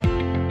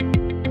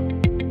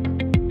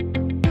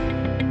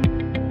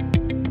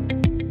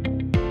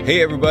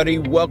Hey everybody,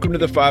 welcome to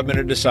the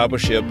 5-Minute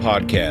Discipleship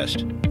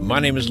Podcast. My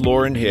name is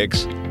Lauren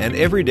Hicks, and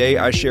every day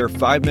I share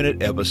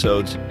 5-minute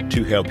episodes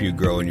to help you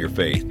grow in your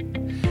faith.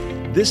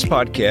 This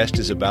podcast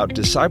is about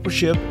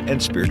discipleship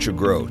and spiritual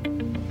growth.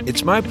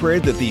 It's my prayer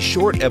that these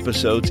short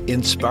episodes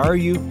inspire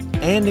you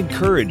and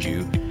encourage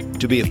you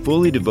to be a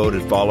fully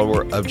devoted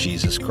follower of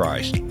Jesus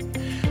Christ.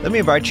 Let me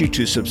invite you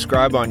to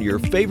subscribe on your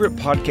favorite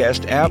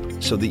podcast app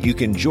so that you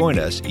can join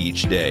us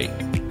each day.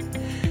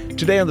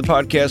 Today on the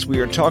podcast, we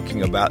are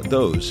talking about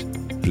those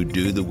who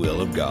do the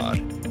will of God.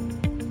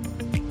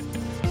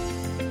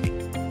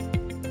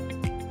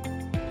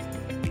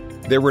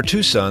 There were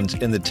two sons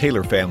in the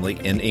Taylor family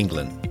in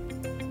England.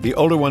 The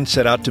older one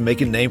set out to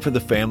make a name for the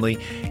family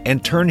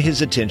and turn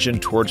his attention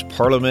towards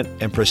Parliament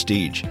and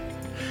prestige.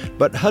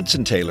 But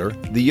Hudson Taylor,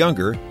 the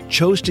younger,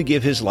 chose to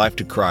give his life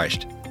to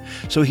Christ,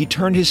 so he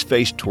turned his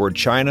face toward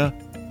China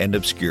and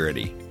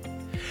obscurity.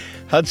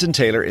 Hudson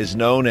Taylor is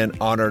known and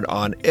honored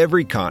on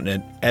every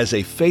continent as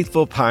a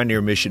faithful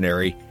pioneer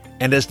missionary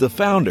and as the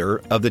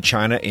founder of the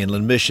China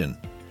Inland Mission.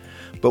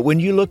 But when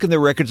you look in the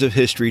records of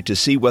history to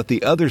see what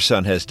the other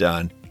son has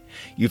done,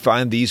 you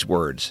find these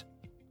words,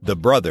 the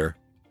brother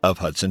of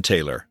Hudson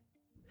Taylor.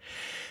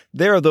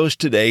 There are those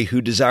today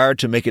who desire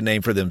to make a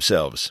name for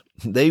themselves.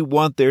 They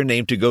want their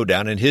name to go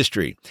down in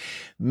history.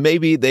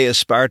 Maybe they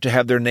aspire to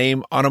have their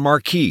name on a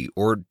marquee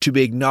or to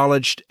be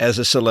acknowledged as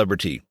a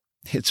celebrity.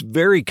 It's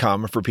very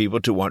common for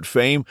people to want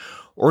fame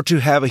or to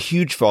have a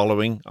huge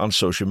following on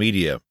social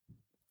media.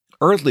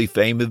 Earthly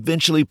fame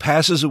eventually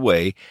passes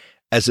away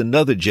as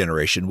another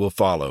generation will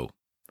follow.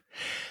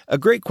 A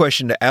great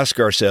question to ask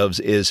ourselves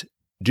is,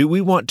 do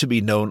we want to be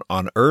known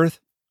on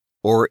earth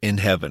or in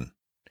heaven?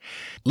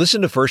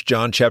 Listen to 1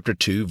 John chapter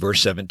 2,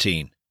 verse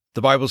 17.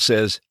 The Bible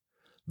says,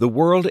 "The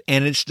world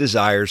and its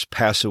desires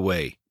pass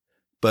away,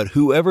 but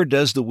whoever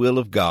does the will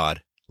of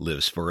God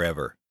lives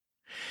forever."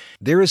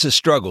 There is a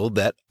struggle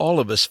that all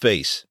of us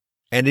face,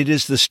 and it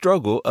is the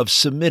struggle of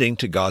submitting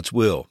to God's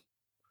will.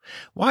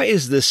 Why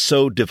is this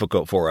so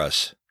difficult for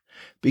us?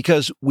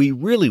 Because we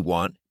really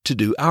want to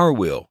do our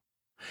will.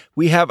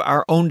 We have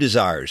our own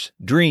desires,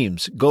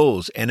 dreams,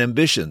 goals, and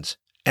ambitions,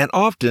 and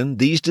often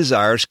these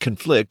desires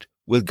conflict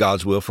with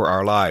God's will for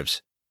our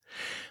lives.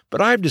 But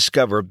I've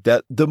discovered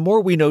that the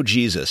more we know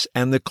Jesus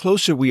and the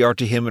closer we are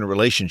to Him in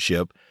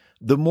relationship,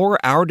 the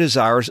more our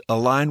desires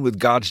align with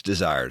God's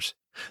desires,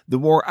 the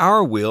more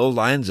our will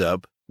lines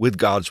up with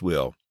God's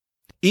will.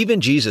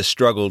 Even Jesus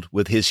struggled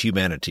with His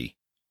humanity.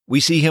 We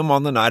see Him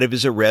on the night of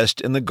His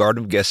arrest in the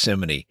Garden of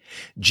Gethsemane.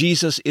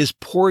 Jesus is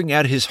pouring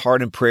out His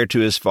heart in prayer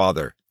to His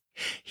Father.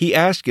 He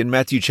asked in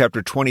Matthew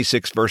chapter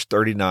 26, verse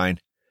 39,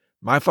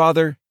 "My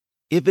Father,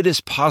 if it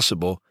is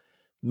possible,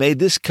 may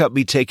this cup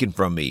be taken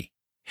from me,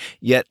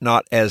 yet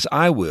not as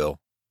I will,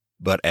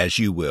 but as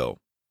you will."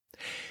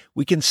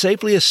 We can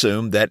safely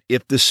assume that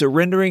if the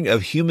surrendering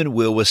of human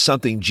will was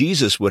something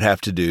Jesus would have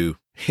to do,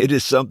 it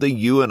is something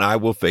you and I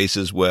will face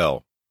as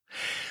well.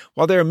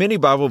 While there are many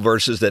Bible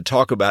verses that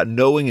talk about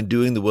knowing and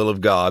doing the will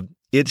of God,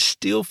 it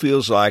still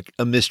feels like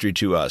a mystery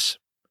to us.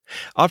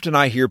 Often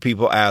I hear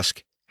people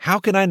ask, "How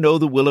can I know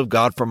the will of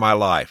God for my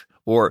life?"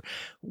 Or,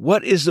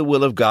 "What is the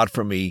will of God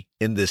for me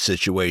in this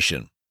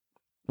situation?"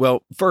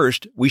 Well,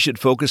 first, we should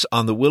focus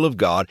on the will of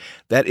God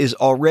that is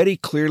already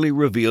clearly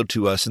revealed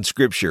to us in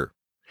Scripture.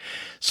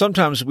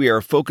 Sometimes we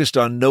are focused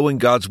on knowing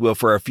God's will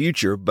for our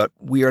future, but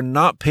we are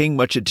not paying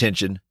much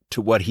attention to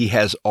what He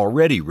has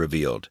already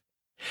revealed.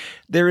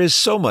 There is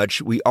so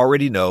much we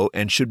already know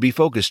and should be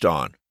focused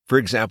on. For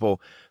example,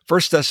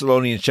 1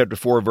 Thessalonians chapter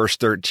 4, verse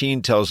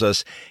 13 tells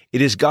us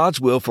it is God's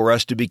will for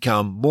us to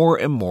become more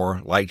and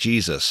more like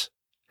Jesus.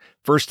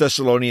 1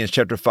 Thessalonians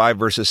chapter 5,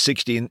 verses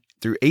 16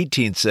 through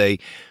 18 say,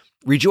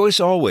 "Rejoice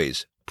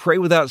always, pray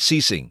without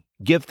ceasing,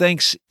 give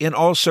thanks in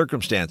all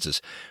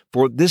circumstances,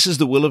 for this is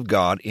the will of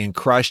God in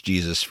Christ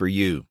Jesus for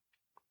you."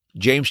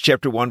 James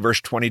chapter 1, verse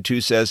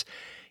 22 says,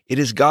 "It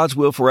is God's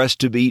will for us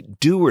to be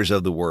doers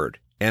of the word,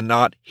 and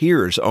not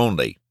hearers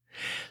only."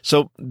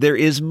 So there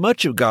is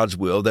much of God's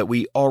will that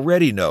we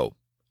already know.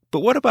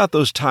 But what about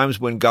those times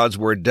when God's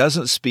word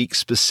doesn't speak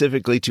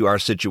specifically to our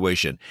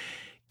situation?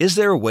 Is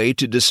there a way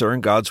to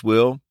discern God's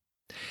will?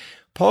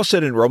 Paul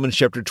said in Romans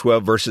chapter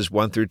 12, verses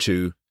 1 through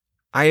 2,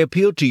 "I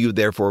appeal to you,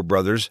 therefore,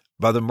 brothers,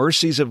 by the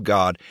mercies of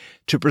God,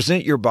 to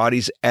present your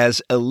bodies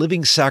as a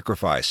living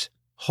sacrifice,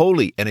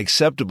 holy and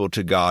acceptable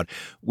to God,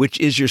 which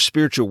is your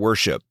spiritual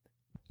worship.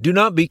 Do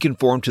not be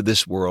conformed to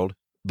this world,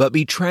 but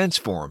be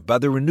transformed by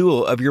the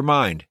renewal of your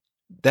mind,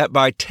 that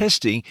by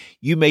testing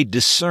you may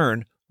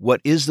discern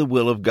what is the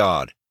will of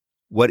God,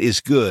 what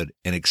is good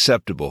and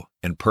acceptable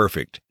and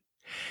perfect."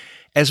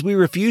 As we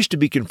refuse to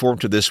be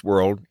conformed to this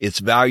world, its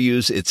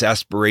values, its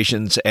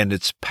aspirations, and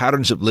its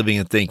patterns of living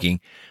and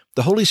thinking,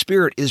 the Holy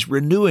Spirit is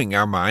renewing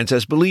our minds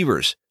as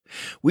believers.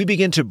 We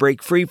begin to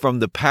break free from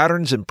the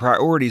patterns and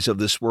priorities of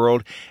this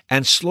world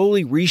and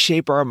slowly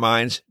reshape our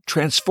minds,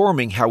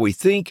 transforming how we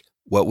think,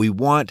 what we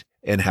want,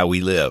 and how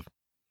we live.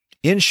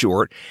 In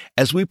short,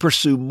 as we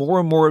pursue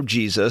more and more of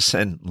Jesus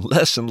and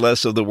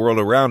less of the world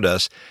around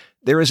us,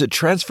 there is a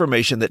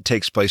transformation that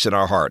takes place in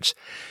our hearts.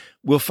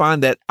 we'll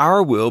find that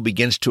our will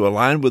begins to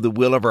align with the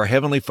will of our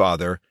Heavenly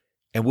Father,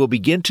 and we'll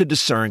begin to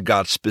discern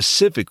God's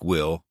specific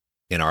will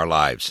in our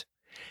lives.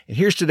 And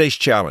here's today's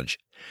challenge.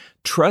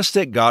 Trust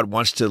that God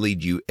wants to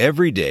lead you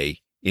every day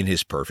in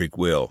His perfect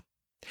will.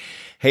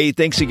 Hey,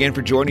 thanks again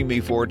for joining me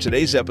for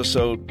today's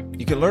episode.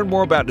 You can learn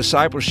more about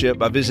discipleship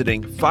by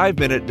visiting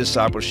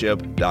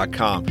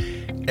 5minutediscipleship.com.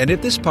 And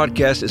if this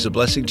podcast is a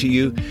blessing to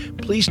you,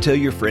 please tell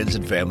your friends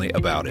and family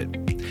about it.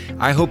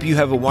 I hope you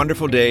have a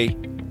wonderful day,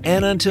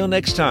 and until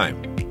next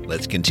time,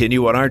 let's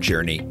continue on our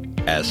journey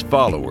as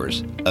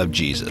followers of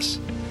Jesus.